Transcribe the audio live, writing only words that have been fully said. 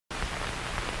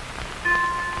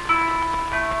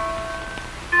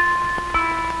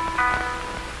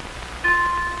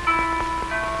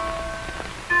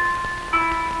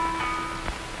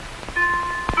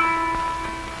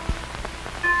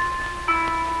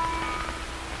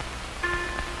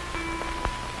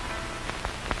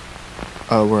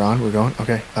We're on. We're going.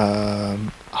 Okay.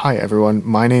 Hi, everyone.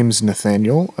 My name's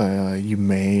Nathaniel. You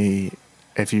may,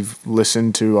 if you've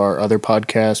listened to our other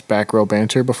podcast, Back Row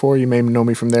Banter, before, you may know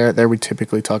me from there. There we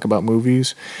typically talk about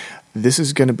movies. This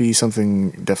is going to be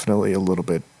something definitely a little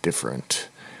bit different.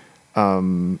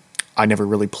 I never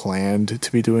really planned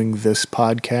to be doing this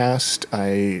podcast.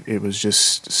 It was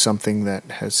just something that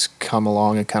has come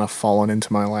along and kind of fallen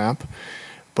into my lap.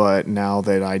 But now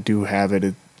that I do have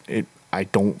it, I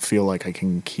don't feel like I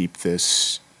can keep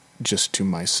this just to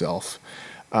myself.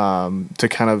 To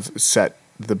kind of set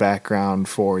the background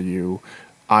for you,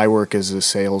 I work as a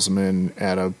salesman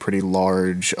at a pretty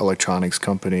large electronics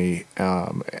company,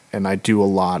 and I do a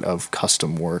lot of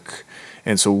custom work.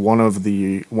 And so one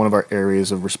of our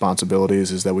areas of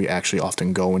responsibilities is that we actually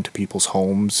often go into people's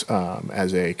homes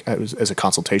as a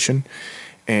consultation.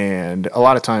 And a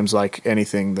lot of times, like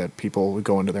anything that people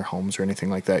go into their homes or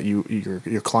anything like that,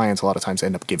 your clients a lot of times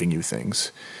end up giving you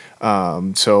things.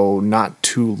 So not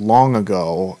too long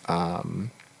ago,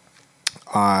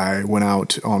 I went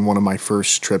out on one of my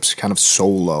first trips, kind of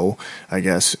solo, I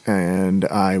guess, and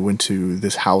I went to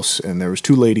this house, and there was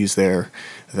two ladies there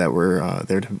that were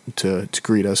there to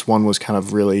greet us. One was kind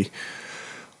of really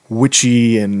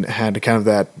witchy and had kind of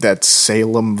that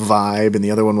Salem vibe, and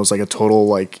the other one was like a total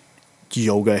like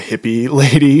yoga hippie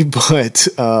lady. But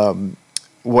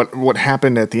what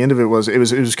happened at the end of it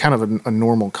was kind of a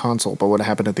normal consult, but what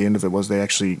happened at the end of it was they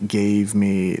actually gave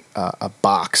me a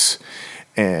box,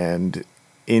 and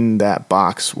in that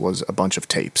box was a bunch of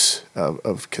tapes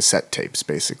of cassette tapes,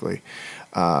 basically.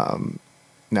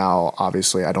 Now,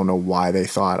 obviously, I don't know why they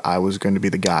thought I was going to be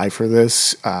the guy for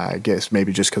this. I guess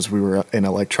maybe just because we were in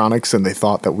electronics and they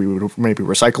thought that we would maybe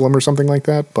recycle them or something like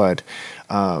that. But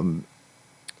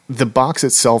the box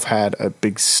itself had a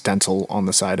big stencil on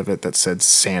the side of it that said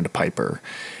Sandpiper.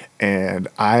 And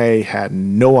I had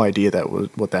no idea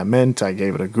what that meant. I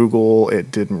gave it a Google.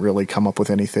 It didn't really come up with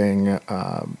anything,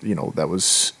 that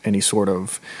was any sort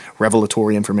of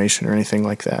revelatory information or anything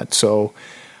like that. So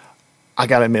I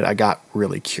got to admit, I got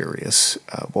really curious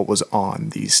what was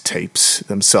on these tapes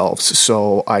themselves.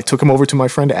 So I took them over to my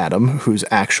friend Adam, who's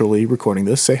actually recording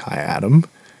this. Say hi, Adam.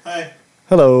 Hi.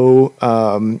 Hello.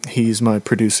 He's my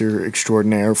producer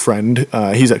extraordinaire friend.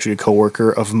 He's actually a coworker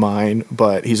of mine,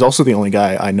 but he's also the only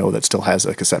guy I know that still has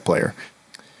a cassette player.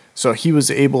 So he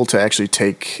was able to actually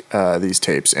take these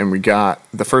tapes, and we got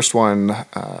the first one.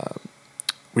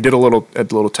 We did a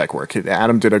little tech work.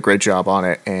 Adam did a great job on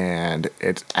it, and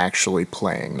it's actually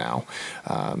playing now.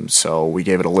 So we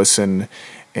gave it a listen,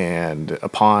 and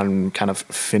upon kind of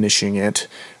finishing it,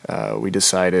 we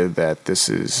decided that this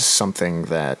is something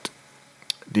that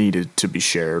needed to be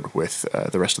shared with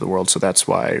the rest of the world. So that's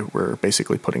why we're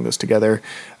basically putting this together.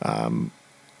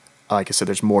 Like I said,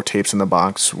 there's more tapes in the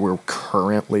box. We're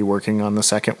currently working on the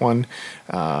second one.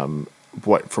 From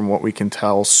what we can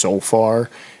tell so far,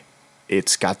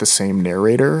 it's got the same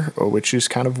narrator, which is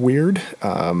kind of weird.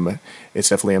 It's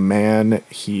definitely a man.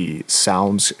 He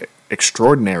sounds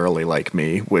extraordinarily like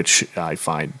me, which I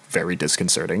find very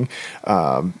disconcerting.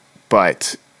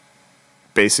 But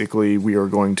basically, we are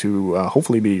going to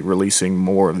hopefully be releasing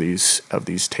more of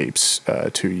these tapes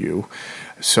to you.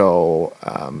 So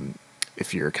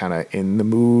if you're kind of in the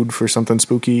mood for something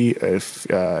spooky, if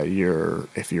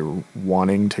you're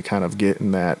wanting to kind of get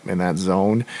in that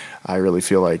zone, I really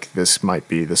feel like this might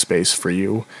be the space for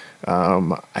you.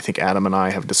 I think Adam and I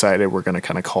have decided we're going to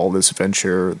kind of call this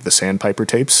venture the Sandpiper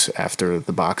Tapes after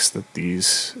the box that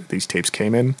these tapes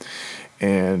came in,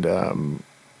 and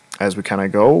as we kind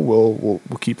of go, we'll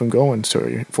keep them going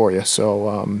for you.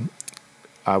 So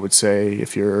I would say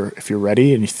if you're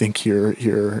ready and you think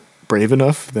you're brave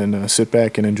enough, then sit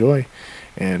back and enjoy,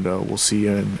 and we'll see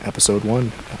you in episode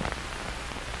 1.